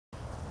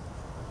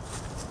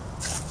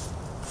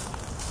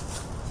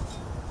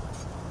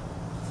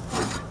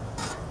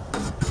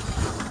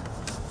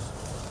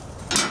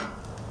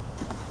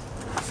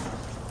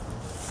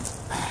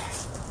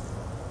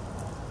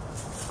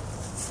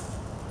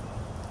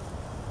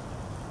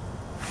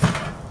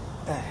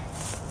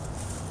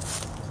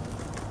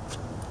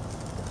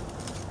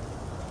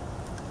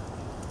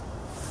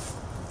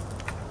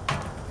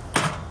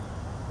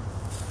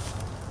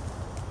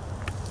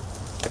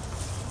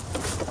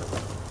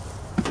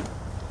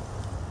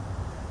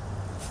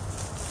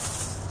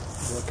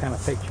What kind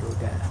of picture we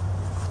got?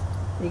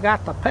 You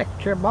got the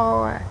picture,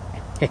 boy.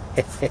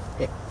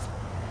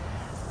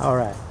 All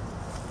right.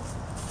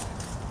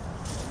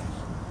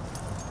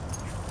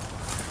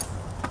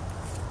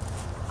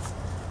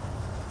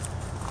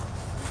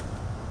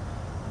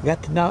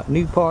 Got the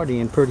new part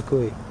in pretty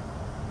quick.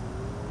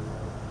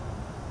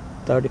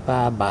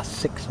 35 by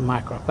 6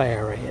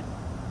 microfarad.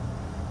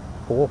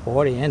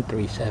 440 and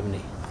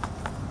 370.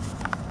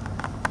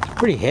 It's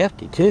pretty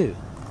hefty too.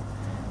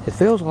 It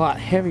feels a lot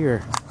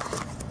heavier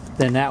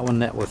than that one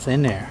that was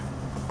in there.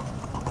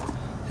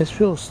 This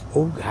feels,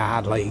 oh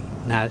godly.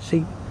 Now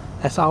see,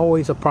 that's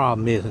always a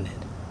problem, isn't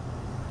it?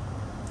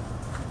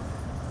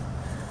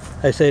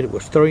 They said it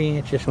was 3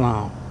 inches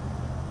long.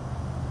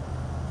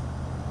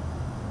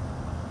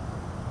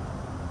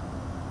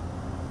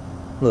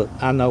 Look,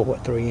 I know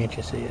what 3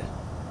 inches is.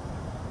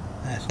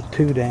 That's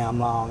too damn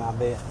long, I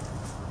bet.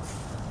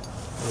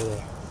 Look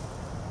there.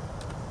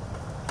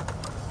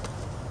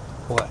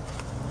 What?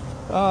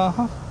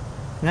 Uh-huh.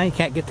 Now you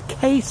can't get the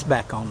case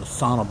back on the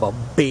son of a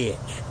bitch.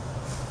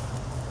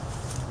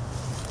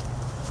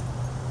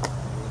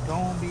 It's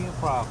gonna be a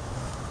problem.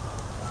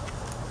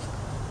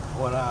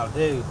 What I'll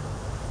do,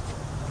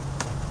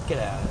 get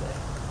out of there.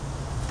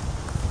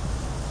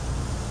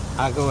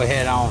 I'll go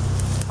ahead on.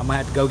 I'm gonna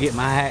have to go get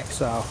my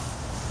hacksaw.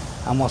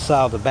 I'm gonna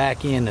saw the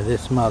back end of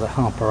this mother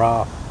humper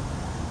off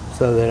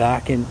so that I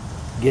can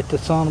get the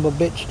son of a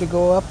bitch to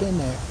go up in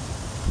there.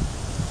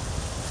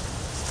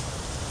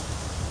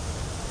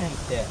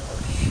 Ain't that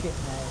a shit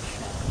ass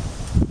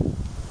shame?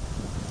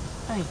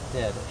 Ain't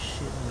that a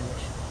shit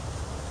ass shame?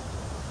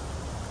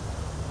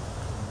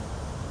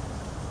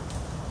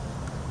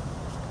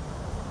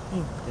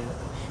 Ain't that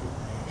a shit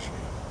ass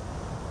shame?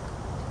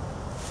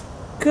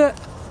 Cut.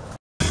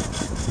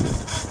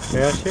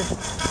 Yeah,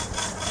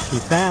 she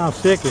sounds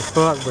sick as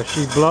fuck, but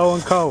she's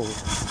blowing cold.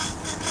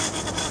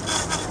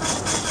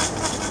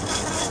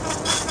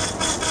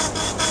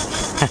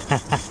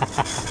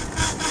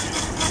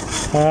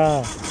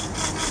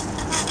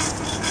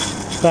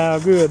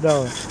 Sound good,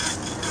 don't it?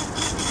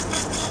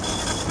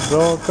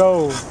 Blowing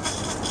cold.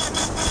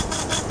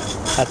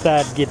 I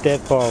tried to get that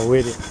far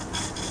with it.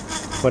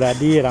 What I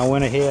did, I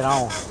went ahead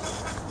on.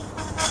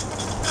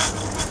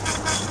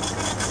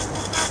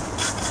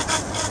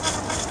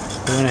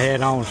 Went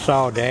ahead on and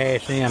sawed the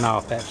ass end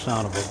off that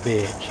son of a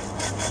bitch.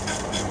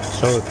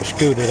 So it could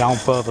scoot it on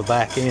further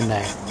back in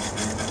there.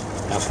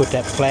 I put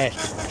that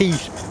plastic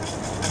piece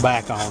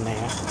back on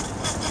there.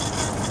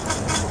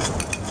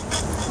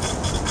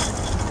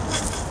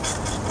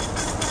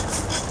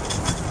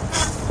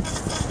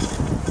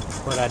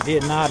 But I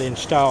did not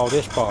install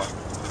this part.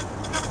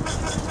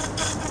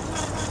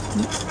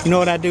 You know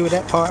what I do with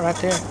that part right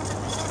there?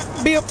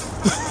 Bip!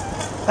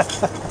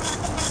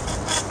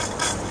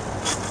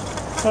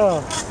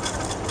 Oh.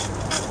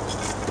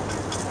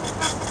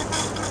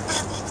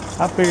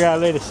 I figure I'll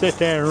let it sit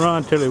there and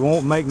run till it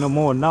won't make no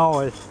more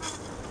noise.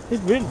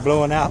 It's really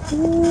blowing out.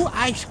 Ooh,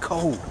 ice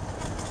cold.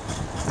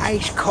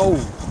 Ice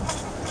cold.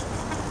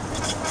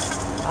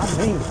 I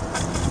mean it.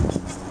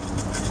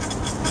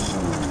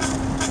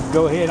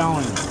 Go ahead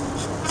on and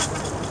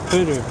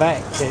put her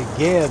back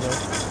together.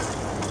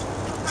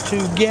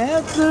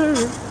 Together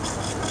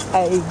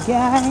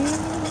again.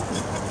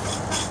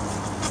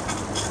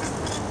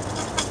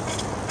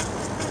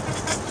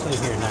 See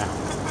here now.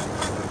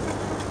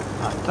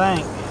 I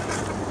think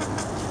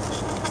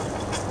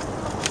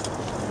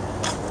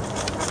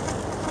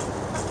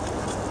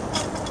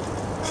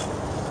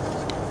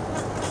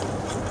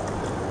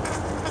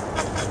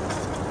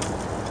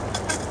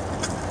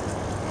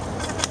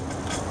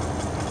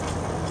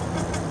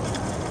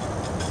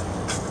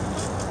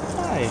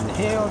how in the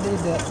hell did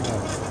that go?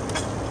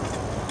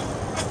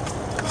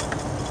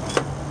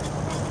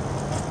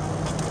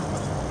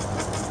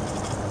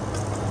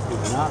 Do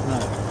not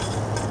know.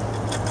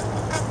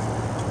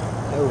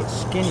 Oh, it's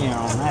skinnier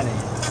on that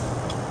end.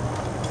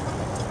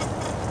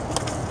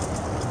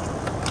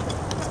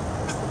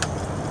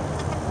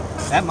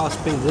 That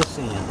must be this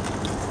end.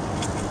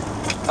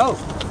 Oh,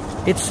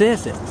 it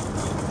says it.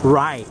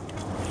 Right.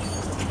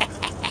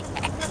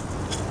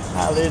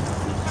 I did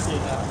this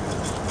shit out.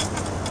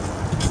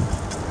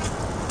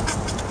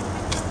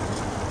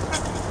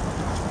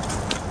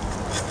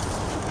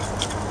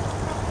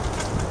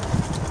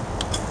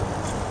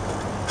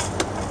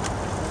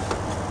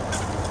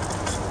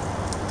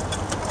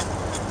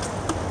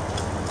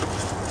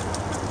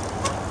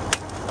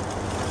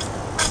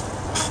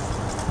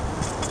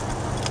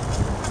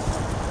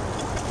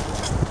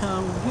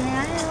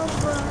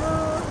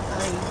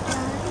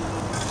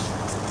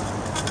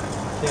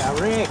 Yeah,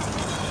 Rick,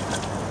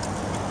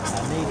 I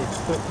needed to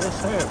put this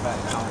hair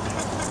back on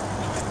there.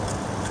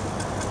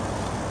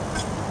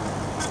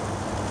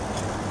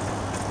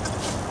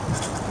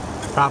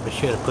 Probably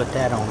should have put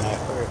that on there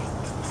first.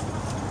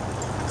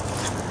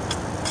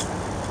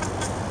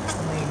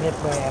 this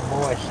bad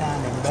boy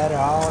sounding better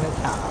all the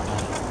time.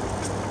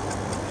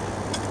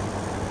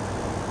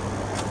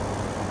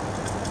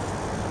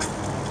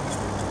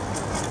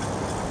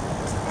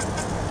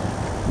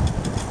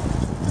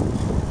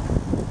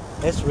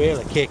 It's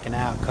really kicking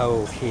out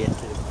cold shit too.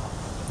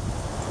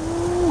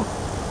 Ooh.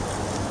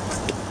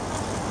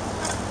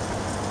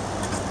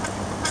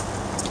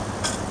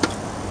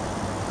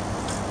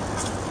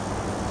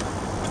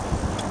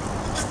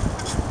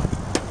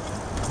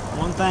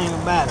 One thing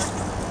about it,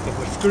 if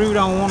a screw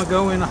don't want to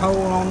go in the hole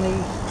on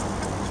these,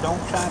 don't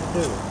try to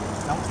do it.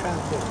 Don't try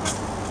to do it.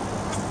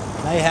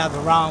 You may have the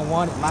wrong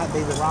one, it might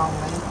be the wrong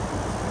name.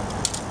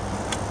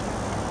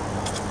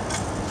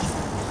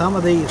 Some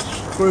of these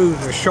screws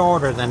are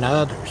shorter than the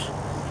others.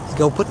 You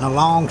go putting a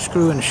long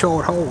screw in a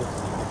short hole,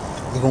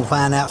 you're going to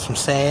find out some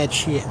sad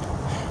shit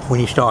when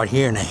you start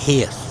hearing a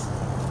hiss.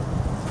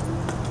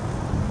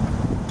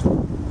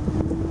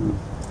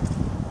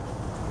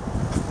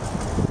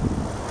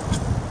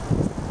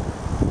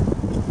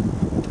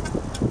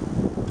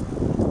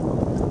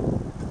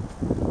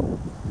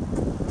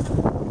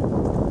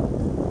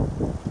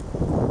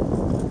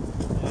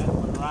 That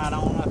one right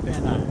on up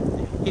in there.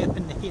 The hip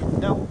and the hip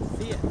don't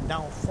fit,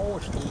 don't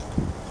force it.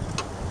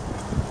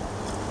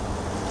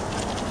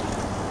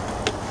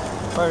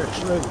 First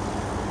screw.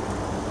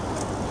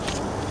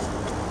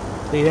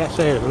 See, that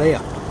says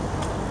left.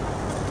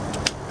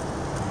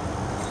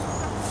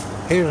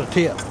 Here's a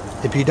tip.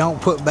 If you don't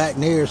put back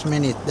near as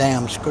many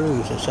damn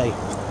screws and say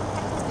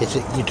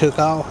you took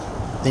off,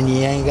 then you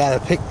ain't got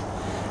to pick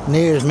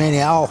near as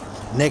many off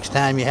next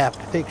time you have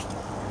to fix it.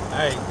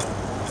 Hey,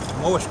 the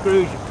more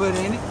screws you put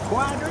in it, the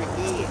quieter it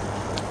gets.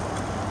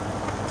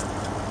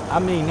 I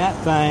mean, that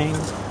thing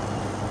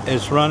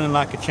is running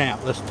like a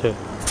champ. Listen to it.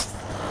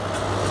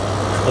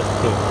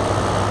 Listen to it.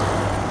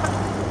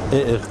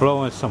 It is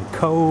blowing some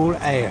cold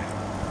air.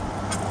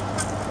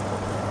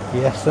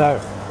 Yes, sir.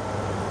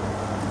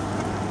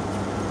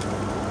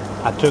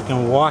 I took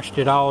and washed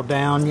it all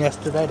down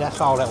yesterday. That's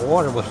all that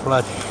water was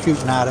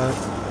shooting out of it.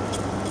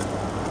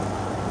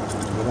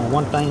 The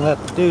one thing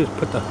left to do is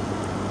put the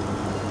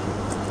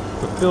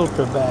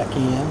filter back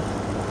in.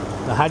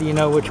 Now, how do you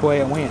know which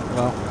way it went?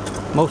 Well,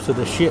 most of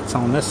the shit's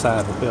on this side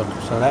of the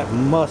filter, so that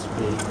must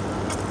be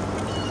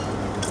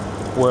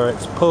where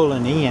it's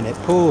pulling in. It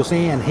pulls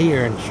in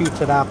here and shoots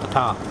it out the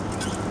top.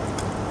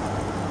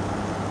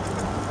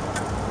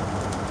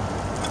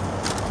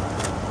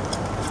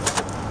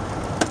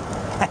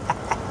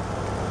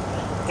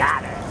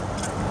 Got her.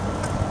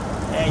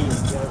 There you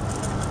go.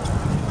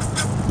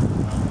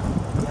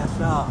 Yes,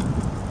 sir.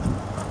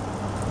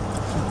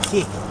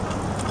 She kicking.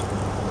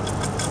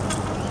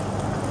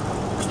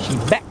 She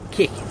back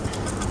kicking.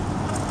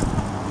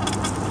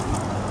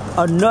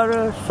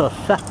 Another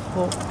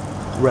successful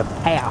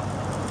repair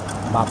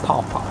by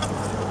Papa.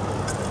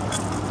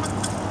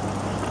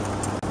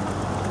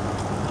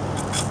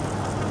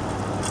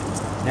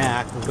 Now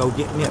I can go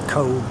get me a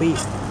cold beer.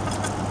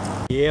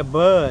 Yeah,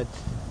 bud.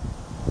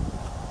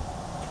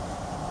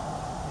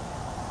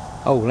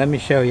 Oh, let me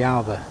show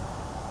y'all the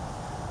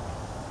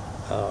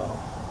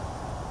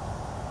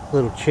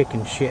little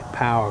chicken shit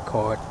power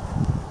cord.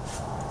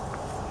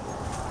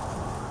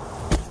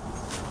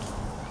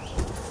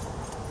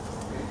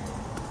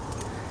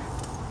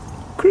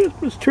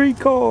 Christmas tree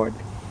cord.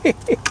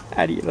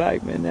 How do you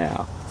like me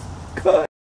now?